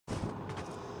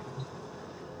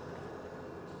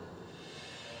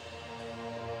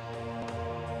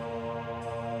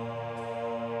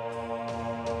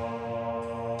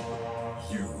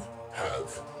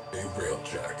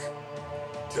Railjack.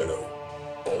 Tenno,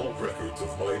 all records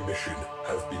of my mission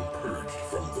have been purged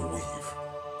from the Weave.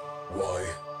 Why,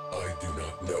 I do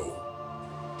not know.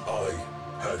 I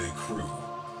had a crew.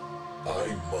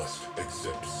 I must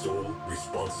accept sole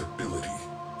responsibility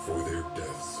for their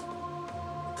deaths.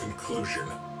 Conclusion,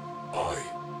 I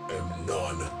am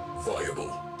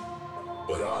non-viable.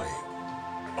 But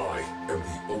I am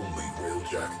the only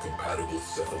Railjack-compatible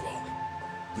Cephalon.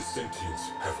 The sentients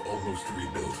have almost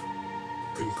rebuilt.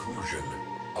 Conclusion,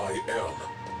 I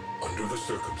am, under the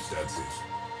circumstances,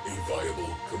 a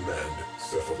viable command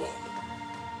Cephalon.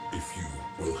 If you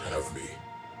will have me.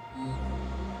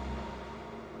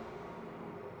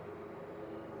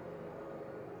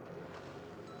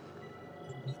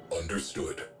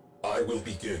 Understood. I will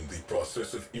begin the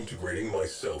process of integrating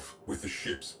myself with the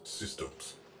ship's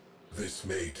systems. This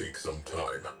may take some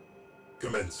time.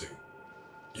 Commencing.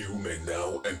 You may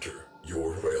now enter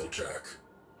your Railjack.